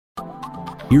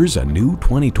Here's a new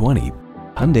 2020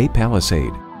 Hyundai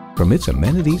Palisade. From its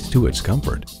amenities to its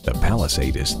comfort, the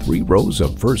Palisade is 3 rows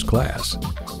of first class.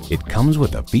 It comes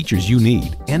with the features you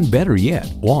need and, better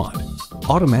yet, want.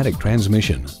 Automatic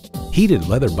transmission, heated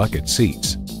leather bucket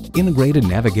seats, integrated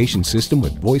navigation system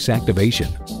with voice activation,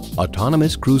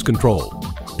 autonomous cruise control,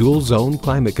 dual zone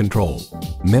climate control,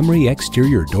 memory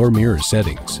exterior door mirror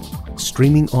settings,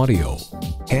 streaming audio,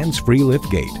 hands-free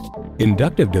liftgate,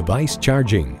 inductive device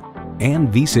charging, and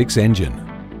V6 engine.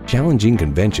 Challenging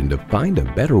convention to find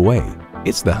a better way.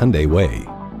 It's the Hyundai way.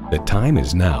 The time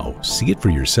is now. See it for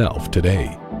yourself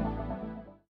today.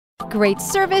 Great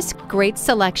service, great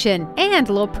selection, and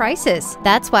low prices.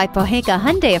 That's why Pohanka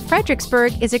Hyundai of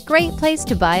Fredericksburg is a great place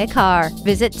to buy a car.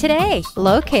 Visit today,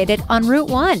 located on Route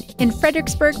 1 in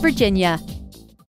Fredericksburg, Virginia.